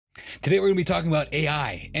Today we're going to be talking about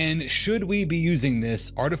AI and should we be using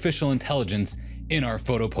this artificial intelligence in our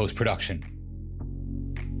photo post-production?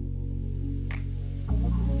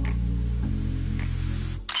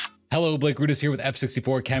 Hello, Blake Rudis here with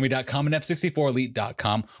F64Academy.com and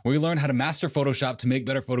F64Elite.com, where we learn how to master Photoshop to make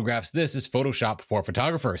better photographs. This is Photoshop for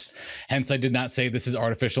photographers. Hence, I did not say this is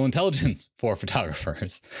artificial intelligence for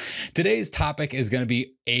photographers. Today's topic is going to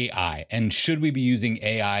be AI, and should we be using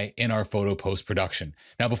AI in our photo post-production?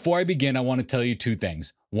 Now, before I begin, I want to tell you two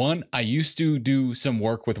things. One, I used to do some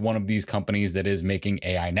work with one of these companies that is making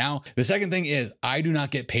AI now. The second thing is I do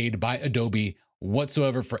not get paid by Adobe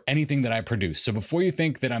whatsoever for anything that I produce. So before you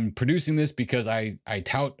think that I'm producing this because I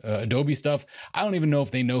tout Adobe stuff, I don't even know if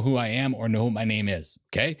they know who I am or know who my name is,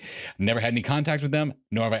 okay? Never had any contact with them,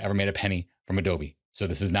 nor have I ever made a penny from Adobe. So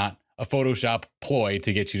this is not a Photoshop ploy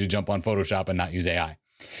to get you to jump on Photoshop and not use AI.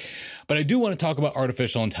 But I do want to talk about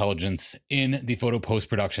artificial intelligence in the photo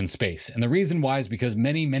post-production space. And the reason why is because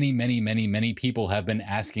many people have been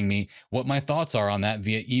asking me what my thoughts are on that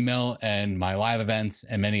via email and my live events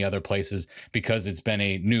and many other places, because it's been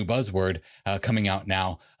a new buzzword coming out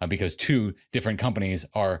now because two different companies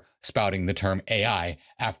are spouting the term AI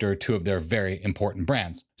after two of their very important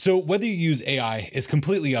brands. So whether you use AI is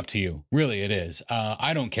completely up to you. Really, it is.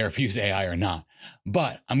 I don't care if you use AI or not,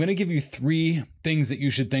 but I'm going to give you three things that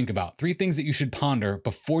you should think about, three things that you should ponder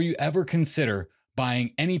before you ever consider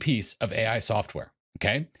buying any piece of AI software.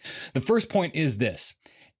 Okay. The first point is this: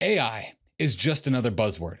 AI is just another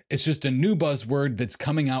buzzword. It's just a new buzzword that's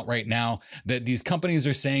coming out right now that these companies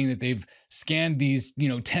are saying that they've scanned these,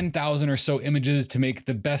 10,000 or so images to make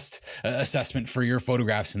the best assessment for your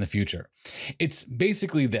photographs in the future. It's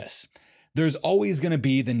basically this: there's always going to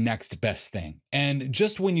be the next best thing. And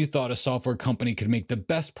just when you thought a software company could make the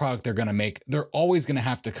best product they're going to make, they're always going to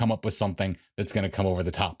have to come up with something that's going to come over the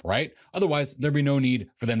top, right? Otherwise, there'd be no need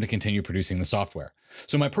for them to continue producing the software.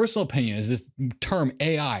 So my personal opinion is this term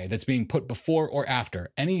AI that's being put before or after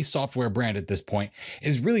any software brand at this point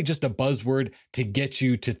is really just a buzzword to get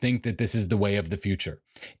you to think that this is the way of the future.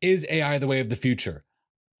 Is AI the way of the future?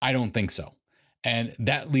 I don't think so. And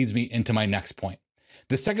that leads me into my next point.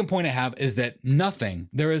 The second point I have is that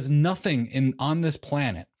there is nothing on this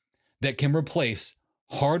planet that can replace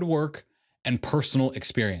hard work and personal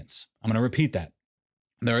experience. I'm going to repeat that.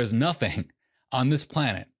 There is nothing on this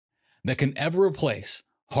planet that can ever replace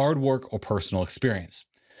hard work or personal experience.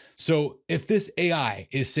 So if this AI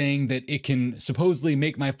is saying that it can supposedly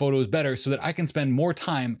make my photos better so that I can spend more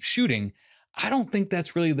time shooting, I don't think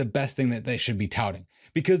that's really the best thing that they should be touting.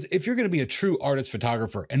 Because if you're going to be a true artist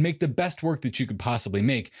photographer and make the best work that you could possibly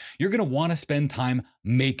make, you're going to want to spend time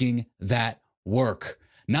making that work,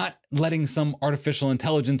 not letting some artificial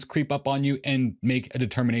intelligence creep up on you and make a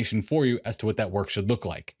determination for you as to what that work should look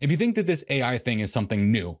like. If you think that this AI thing is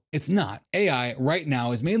something new, it's not. AI right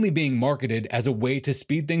now is mainly being marketed as a way to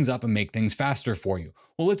speed things up and make things faster for you.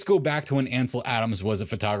 Well, let's go back to when Ansel Adams was a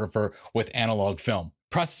photographer with analog film.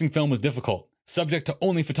 Processing film was difficult, subject to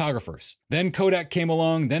only photographers. Then Kodak came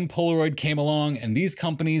along, then Polaroid came along, and these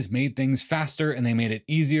companies made things faster and they made it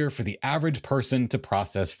easier for the average person to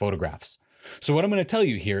process photographs. So what I'm going to tell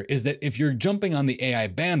you here is that if you're jumping on the AI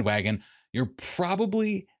bandwagon, you're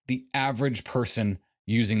probably the average person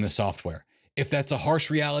using the software. If that's a harsh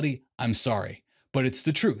reality, I'm sorry, but it's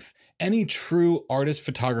the truth. Any true artist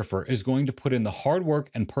photographer is going to put in the hard work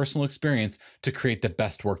and personal experience to create the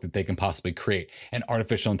best work that they can possibly create. And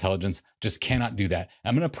artificial intelligence just cannot do that.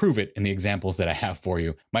 I'm going to prove it in the examples that I have for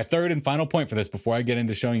you. My third and final point for this, before I get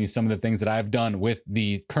into showing you some of the things that I've done with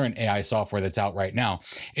the current AI software that's out right now,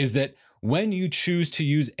 is that when you choose to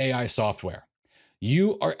use AI software,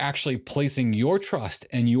 you are actually placing your trust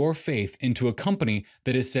and your faith into a company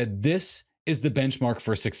that has said this is the benchmark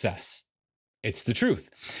for success. It's the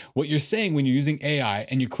truth. What you're saying when you're using AI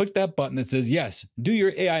and you click that button that says, yes, do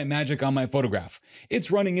your AI magic on my photograph.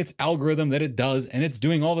 It's running its algorithm that it does, and it's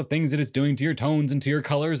doing all the things that it's doing to your tones and to your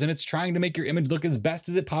colors, and it's trying to make your image look as best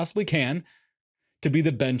as it possibly can to be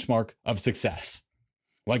the benchmark of success.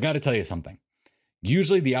 Well, I got to tell you something.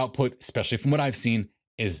 Usually the output, especially from what I've seen,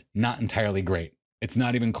 is not entirely great. It's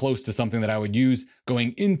not even close to something that I would use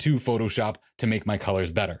going into Photoshop to make my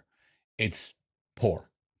colors better. It's poor.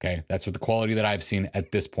 Okay, that's what the quality that I've seen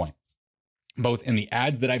at this point, both in the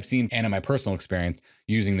ads that I've seen and in my personal experience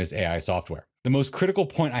using this AI software. The most critical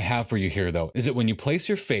point I have for you here, though, is that when you place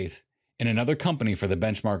your faith in another company for the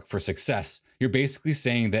benchmark for success, you're basically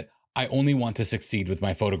saying that I only want to succeed with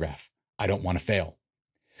my photograph. I don't want to fail.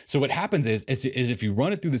 So what happens is if you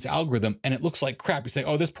run it through this algorithm and it looks like crap, you say,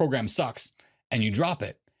 oh, this program sucks, and you drop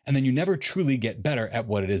it, and then you never truly get better at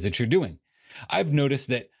what it is that you're doing. I've noticed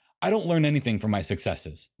that I don't learn anything from my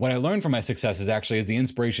successes. What I learn from my successes actually is the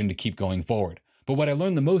inspiration to keep going forward. But what I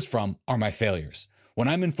learn the most from are my failures. When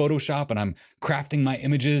I'm in Photoshop and I'm crafting my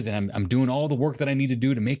images and I'm doing all the work that I need to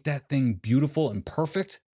do to make that thing beautiful and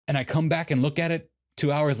perfect, and I come back and look at it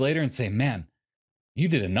 2 hours later and say, man, you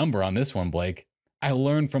did a number on this one, Blake. I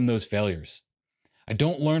learned from those failures. I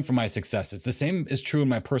don't learn from my successes. The same is true in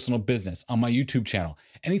my personal business, on my YouTube channel.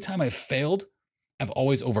 Anytime I've failed, I've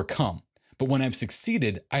always overcome. But when I've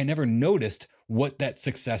succeeded, I never noticed what that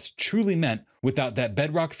success truly meant without that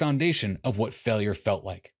bedrock foundation of what failure felt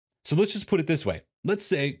like. So let's just put it this way. Let's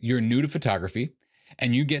say you're new to photography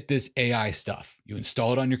and you get this AI stuff. You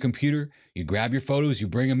install it on your computer, you grab your photos, you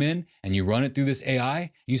bring them in and you run it through this AI.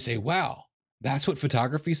 You say, wow, that's what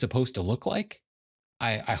photography is supposed to look like?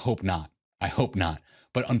 I hope not. I hope not.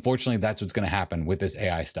 But unfortunately, that's what's going to happen with this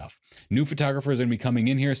AI stuff. New photographers are going to be coming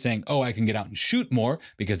in here saying, oh, I can get out and shoot more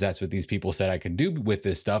because that's what these people said I could do with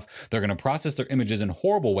this stuff. They're going to process their images in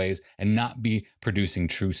horrible ways and not be producing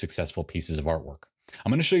true successful pieces of artwork. I'm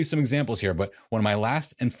going to show you some examples here, but one of my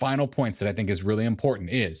last and final points that I think is really important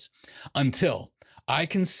is until I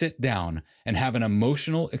can sit down and have an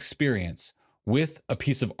emotional experience with a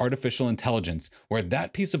piece of artificial intelligence where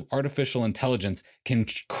that piece of artificial intelligence can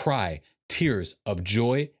cry tears of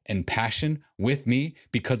joy and passion with me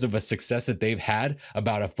because of a success that they've had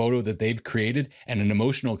about a photo that they've created and an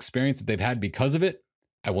emotional experience that they've had because of it,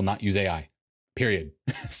 I will not use AI. Period.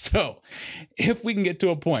 So if we can get to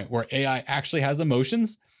a point where AI actually has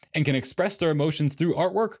emotions and can express their emotions through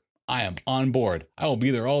artwork, I am on board. I will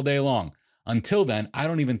be there all day long. Until then, I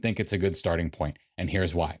don't even think it's a good starting point. And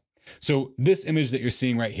here's why. So this image that you're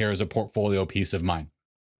seeing right here is a portfolio piece of mine.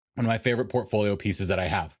 One of my favorite portfolio pieces that I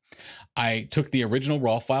have. I took the original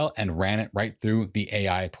raw file and ran it right through the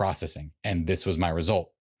AI processing, and this was my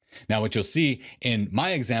result. Now, what you'll see in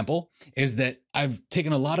my example is that I've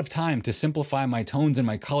taken a lot of time to simplify my tones and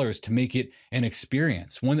my colors to make it an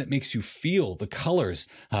experience, one that makes you feel the colors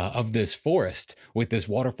of this forest with this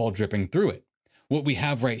waterfall dripping through it. What we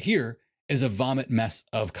have right here is a vomit mess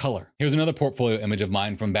of color. Here's another portfolio image of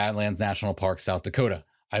mine from Badlands National Park, South Dakota.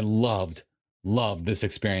 I loved this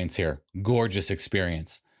experience here. Gorgeous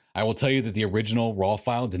experience. I will tell you that the original raw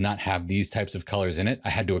file did not have these types of colors in it. I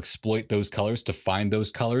had to exploit those colors to find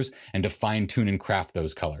those colors and to fine tune and craft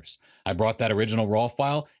those colors. I brought that original raw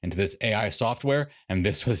file into this AI software and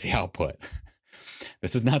this was the output.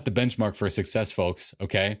 This is not the benchmark for success, folks,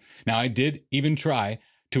 okay? Now I did even try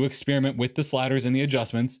to experiment with the sliders and the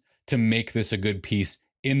adjustments to make this a good piece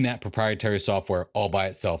in that proprietary software all by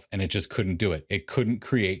itself, and it just couldn't do it. It couldn't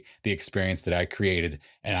create the experience that I created,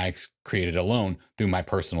 and I created alone through my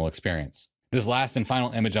personal experience. This last and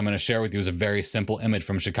final image I'm going to share with you is a very simple image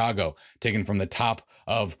from Chicago, taken from the top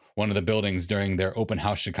of one of the buildings during their Open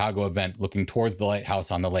House Chicago event, looking towards the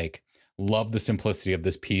lighthouse on the lake. Love the simplicity of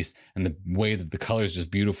this piece and the way that the colors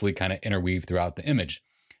just beautifully kind of interweave throughout the image.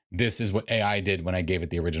 This is what AI did when I gave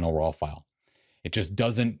it the original raw file. It just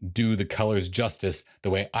doesn't do the colors justice the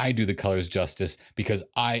way I do the colors justice because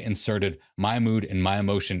I inserted my mood and my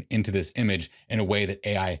emotion into this image in a way that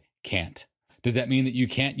AI can't. Does that mean that you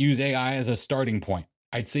can't use AI as a starting point?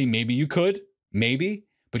 I'd say maybe you could, maybe,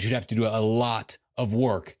 but you'd have to do a lot of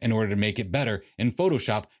work in order to make it better in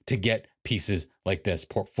Photoshop to get pieces like this,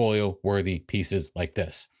 portfolio-worthy pieces like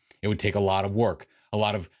this. It would take a lot of work, a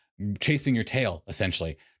lot of chasing your tail,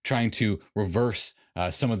 essentially, trying to reverse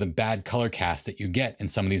some of the bad color cast that you get in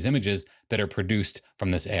some of these images that are produced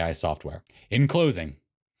from this AI software. In closing,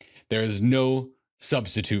 there is no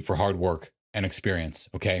substitute for hard work and experience,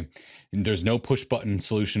 okay? There's no push button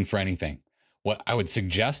solution for anything. What I would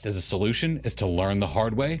suggest as a solution is to learn the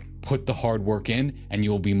hard way, put the hard work in, and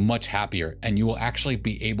you will be much happier and you will actually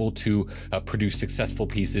be able to produce successful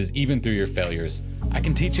pieces even through your failures. I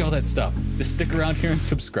can teach you all that stuff. Just stick around here and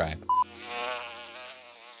subscribe.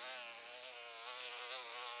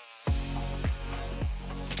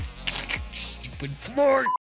 Stupid flirt.